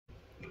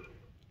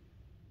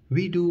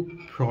We do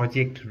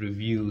project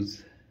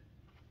reviews,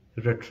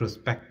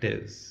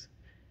 retrospectives.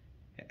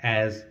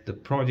 As the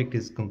project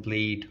is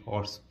complete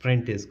or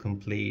sprint is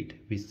complete,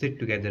 we sit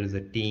together as a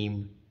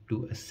team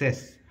to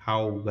assess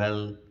how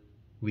well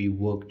we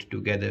worked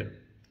together,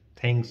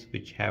 things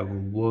which have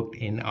worked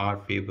in our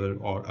favor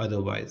or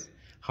otherwise,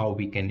 how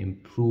we can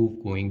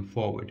improve going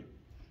forward.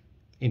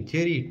 In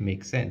theory, it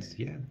makes sense.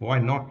 Yeah, why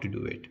not to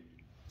do it?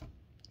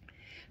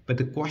 But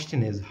the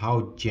question is,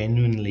 how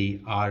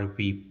genuinely are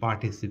we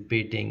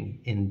participating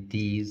in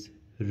these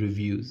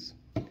reviews?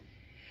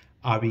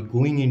 Are we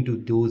going into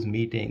those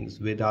meetings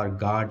with our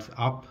guards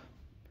up,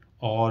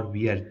 or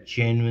we are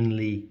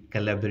genuinely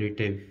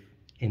collaborative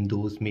in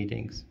those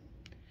meetings?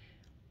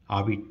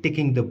 Are we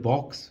ticking the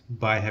box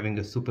by having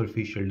a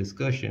superficial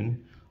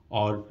discussion,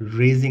 or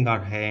raising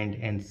our hand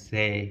and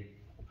say,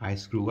 I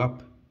screw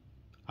up,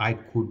 I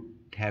could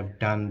have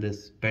done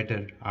this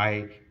better,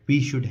 we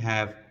should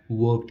have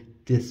worked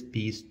this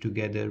piece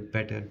together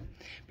better?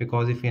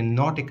 Because if you're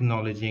not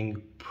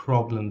acknowledging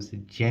problems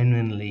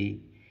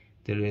genuinely,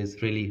 there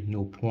is really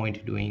no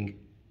point doing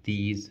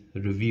these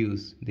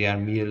reviews. They are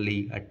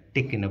merely a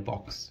tick in a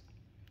box.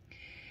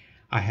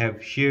 I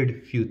have shared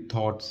a few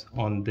thoughts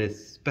on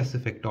this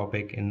specific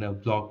topic in the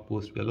blog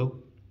post below.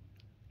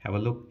 Have a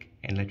look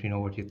and let me know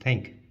what you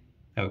think.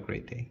 Have a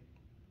great day.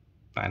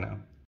 Bye now.